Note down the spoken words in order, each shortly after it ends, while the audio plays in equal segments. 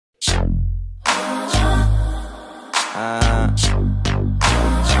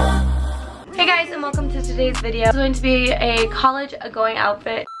and welcome to today's video. It's going to be a college going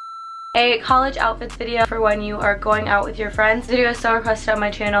outfit. A college outfits video for when you are going out with your friends. This video is so requested on my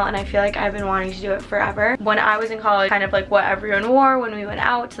channel and I feel like I've been wanting to do it forever. When I was in college, kind of like what everyone wore when we went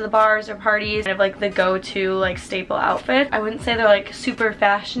out to the bars or parties, kind of like the go-to like staple outfit. I wouldn't say they're like super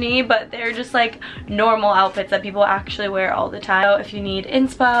fashiony, but they're just like normal outfits that people actually wear all the time. So if you need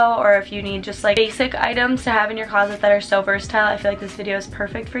inspo or if you need just like basic items to have in your closet that are so versatile, I feel like this video is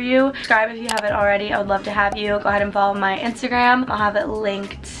perfect for you. Subscribe if you haven't already. I would love to have you. Go ahead and follow my Instagram. I'll have it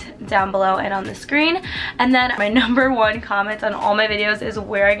linked down below and on the screen. And then my #1 comment on all my videos is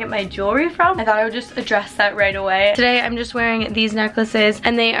where I get my jewelry from. I thought I would just address that right away. Today I'm just wearing these necklaces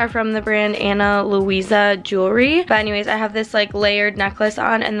and they are from the brand Ana Luisa Jewelry. But anyways, I have this like layered necklace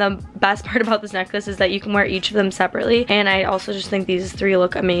on, and the best part about this necklace is that you can wear each of them separately, and I also just think these three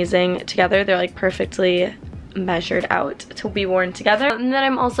look amazing together. They're like perfectly measured out to be worn together. And then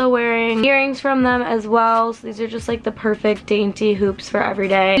I'm also wearing earrings from them as well, so these are just like the perfect dainty hoops for every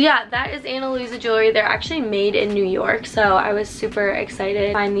day. Yeah, that is Ana Luisa Jewelry. They're actually made in New York, so I was super excited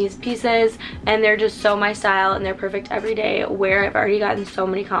to find these pieces, and they're just so my style and they're perfect everyday wear. I've already gotten so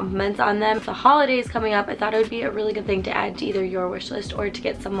many compliments on them. With the holidays coming up, I thought it would be a really good thing to add to either your wish list or to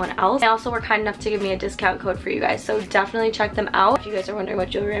get someone else. They also were kind enough to give me a discount code for you guys, so definitely check them out. If you guys are wondering what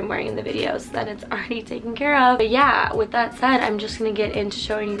jewelry I'm wearing in the videos, then it's already taken care of. But yeah, with that said, I'm just gonna get into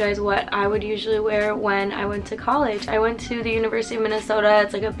showing you guys what I would usually wear when I went to college. I went to the University of Minnesota.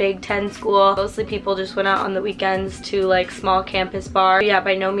 It's like a Big Ten school. Mostly people just went out on the weekends to like small campus bars. Yeah,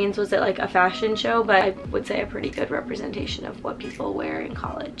 by no means was it like a fashion show, but I would say a pretty good representation of what people wear in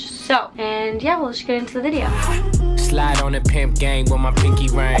college. So, and yeah, we'll just get into the video. Slide on the pimp gang with my pinky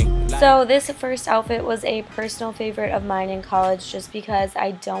ring. So this first outfit was a personal favorite of mine in college just because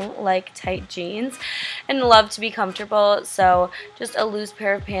I don't like tight jeans and love to be comfortable. So just a loose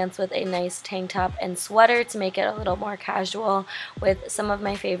pair of pants with a nice tank top and sweater to make it a little more casual with some of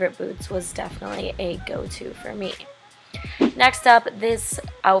my favorite boots was definitely a go-to for me. Next up, this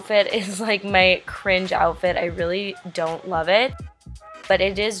outfit is like my cringe outfit. I really don't love it, but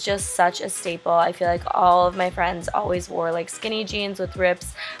it is just such a staple. I feel like all of my friends always wore like skinny jeans with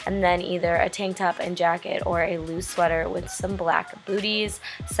rips and then either a tank top and jacket or a loose sweater with some black booties.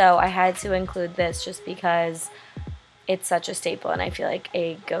 So I had to include this just because it's such a staple and I feel like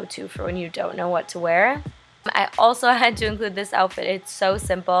a go-to for when you don't know what to wear. I also had to include this outfit. It's so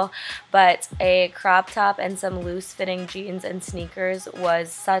simple, but a crop top and some loose fitting jeans and sneakers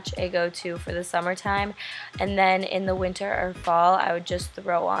was such a go-to for the summertime. And then in the winter or fall, I would just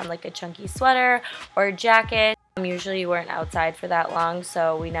throw on like a chunky sweater or a jacket. Usually you weren't outside for that long,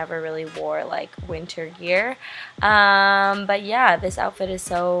 so we never really wore like winter gear. But yeah, this outfit is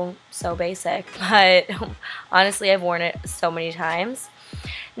so basic, but honestly I've worn it so many times.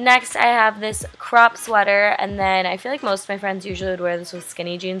 Next, I have this crop sweater, and then I feel like most of my friends usually would wear this with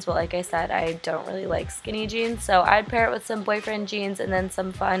skinny jeans, but like I said, I don't really like skinny jeans, so I'd pair it with some boyfriend jeans and then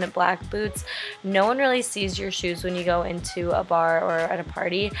some fun black boots. No one really sees your shoes when you go into a bar or at a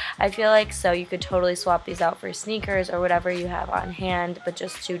party, I feel like, so you could totally swap these out for sneakers or whatever you have on hand, but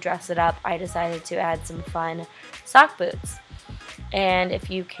just to dress it up, I decided to add some fun sock boots. And if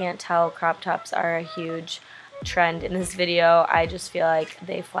you can't tell, crop tops are a huge trend in this video. I just feel like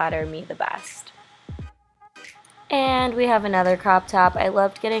they flatter me the best. And we have another crop top. I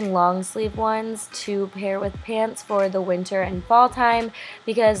loved getting long sleeve ones to pair with pants for the winter and fall time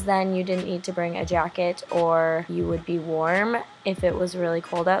because then you didn't need to bring a jacket or you would be warm if it was really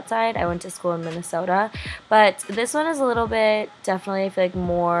cold outside. I went to school in Minnesota, but this one is a little bit, definitely I feel like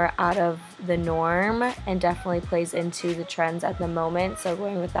more out of the norm and definitely plays into the trends at the moment. So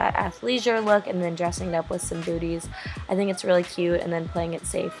going with that athleisure look and then dressing it up with some booties, I think it's really cute, and then playing it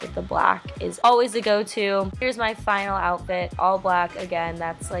safe with the black is always a go-to. Here's my final outfit, all black again.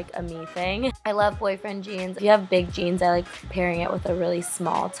 That's like a me thing. I love boyfriend jeans. If you have big jeans, I like pairing it with a really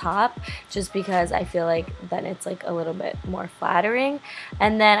small top just because I feel like then it's like a little bit more flattering.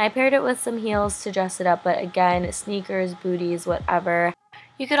 And then I paired it with some heels to dress it up, but again, sneakers, booties, whatever.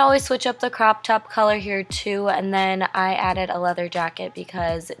 You could always switch up the crop top color here too, and then I added a leather jacket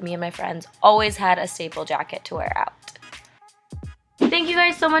because me and my friends always had a staple jacket to wear out. Thank you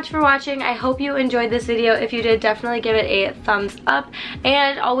guys so much for watching. I hope you enjoyed this video. If you did, definitely give it a thumbs up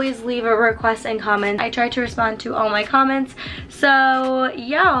and always leave a request and comment. I try to respond to all my comments. So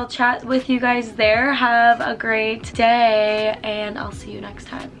yeah, I'll chat with you guys there. Have a great day and I'll see you next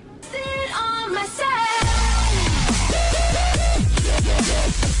time. Sit on my side.